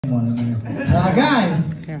Guys,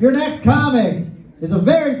 your next comic is a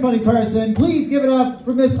very funny person. Please give it up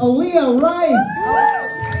for Miss Aaliyah Wright.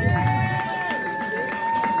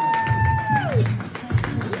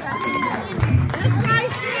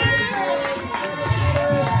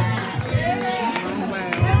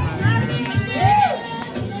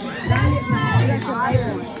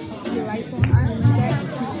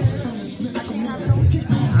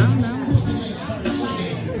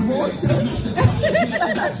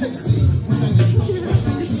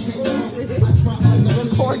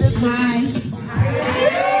 Hi.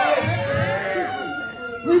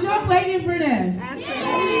 Was y'all waiting for this?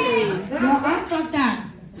 Absolutely. Well, I'm fucked up.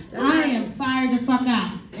 I am fired the fuck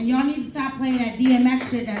up. And y'all need to stop playing that DMX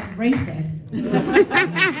shit that's racist.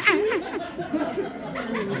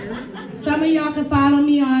 Some of y'all can follow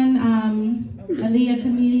me on Aaliyah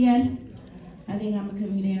Comedian. I think I'm a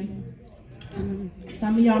comedian.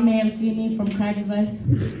 Some of y'all may have seen me from Craigslist,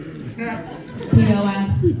 POF,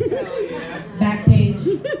 Backpage,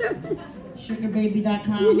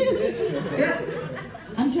 SugarBaby.com.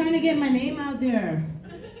 I'm trying to get my name out there.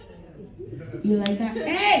 You like that?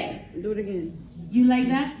 Hey! Do it again. You like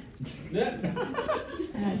that?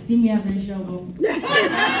 See me after the show, boo.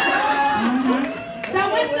 So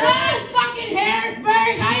what's up, fucking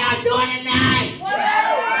Harrisburg? How y'all doing tonight?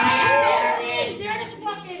 There the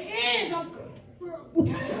fucking is.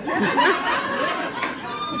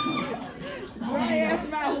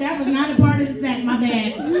 That was not a part of the set, my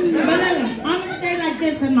bad. But look, I'm gonna stay like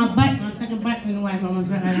this because my second butt in the way. I'm gonna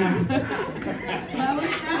sit like that.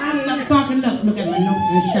 I'm talking, look at my notes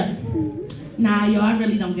and shit. Nah, yo, I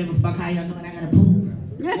really don't give a fuck how y'all doing. I gotta poop.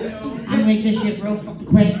 I make this shit real fucking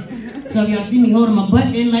quick. So if y'all see me holding my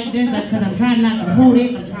butt in like this, that's because I'm trying not to hold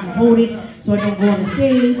it. I'm trying to hold it so I don't go on the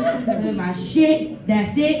stage. And then my shit,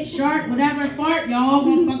 that's it, shark, whatever, fart, y'all all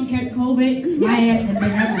gonna fucking catch COVID. My ass done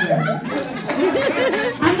been everywhere.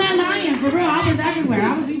 I'm not lying, for real, I was everywhere.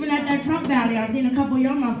 I was even at that Trump rally. I seen a couple of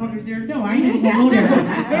y'all motherfuckers there too. I ain't even gonna go there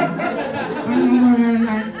tonight.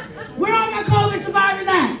 Where all my COVID survivors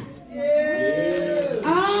at?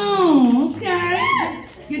 Oh, okay.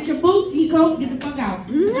 Get your boots, your coat, get the fuck out. I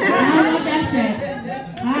don't want that shit.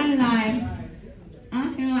 I ain't lying.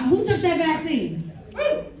 Who took that vaccine?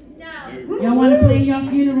 No. Y'all want to plan your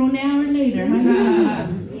funeral now or later? How you gonna do that?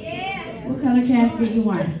 Yeah. What color casket you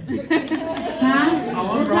want? Huh?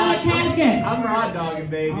 What color casket? I'm raw dogging,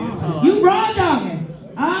 baby. You raw dogging?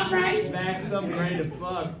 All right. Vaxxed up, ready to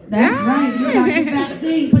fuck. That's right. You got your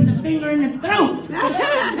vaccine. Put the finger in the throat.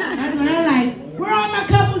 That's what I like. Where all my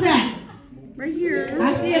couples at? Right here.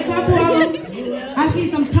 I see a couple of them. I see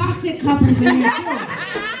some toxic couples in here too.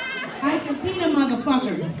 Ike and Tina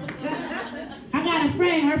motherfuckers. I got a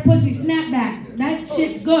friend, her pussy snapback. That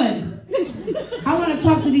shit's good. I want to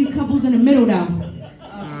talk to these couples in the middle though.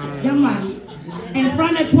 Come on. In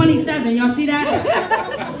front of 27, y'all see that?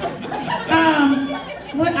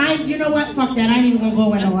 You know what? Fuck that. I ain't even gonna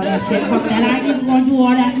go into all that shit. Fuck that. I ain't even gonna do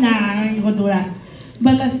all that. Nah, I ain't even gonna do that.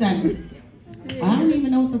 But listen. I don't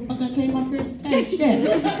even know what the fuck I came up here to say. Shit.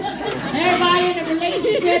 Everybody in a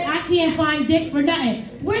relationship, I can't find dick for nothing.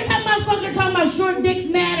 Where that motherfucker talking about short dicks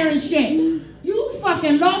matter and shit? You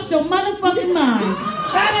fucking lost your motherfucking mind.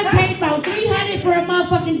 I done paid about $300 for a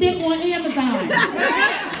motherfucking dick on Amazon.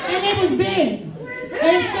 And it was big.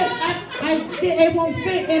 And it's just, it won't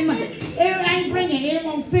fit in my, I ain't bringing it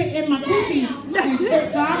won't fit in my coochie and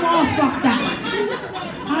shit, so I'm all fucked up.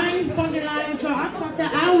 I ain't fucking lying with y'all. I'm fucked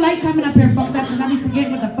up. I don't like coming up here fucked up because I be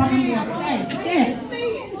forgetting what the fuck I'm gonna say. Shit.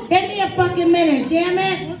 Give me a fucking minute, damn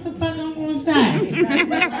it. What the fuck I'm gonna say?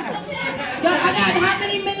 Yo, I got how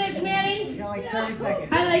many minutes, Manny? You got like 30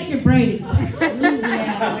 seconds. I like your braids.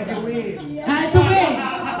 Like a wig. It's a wig.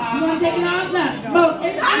 You wanna take it off? No. But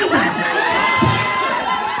it's easy.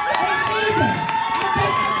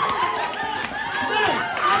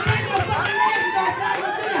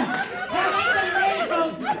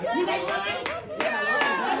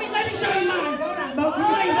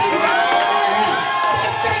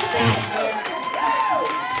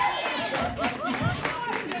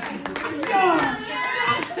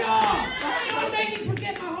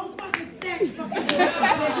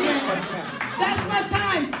 That's my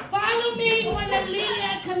time. Follow me on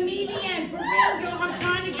Aaliyah Comedian. For real, yo, I'm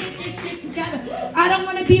trying to get this shit together. I don't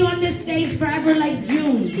want to be on this stage forever like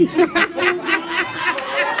June. I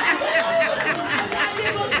love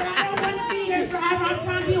you, but I don't want to be here forever. I'm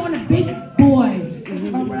trying to be on the big boys.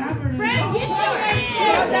 Fred, get your ass.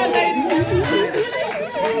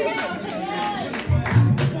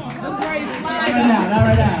 Not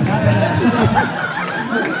right now.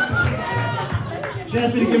 She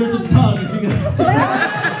asked me to give her some tongue if you guys.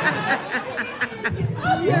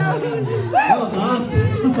 That was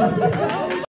awesome.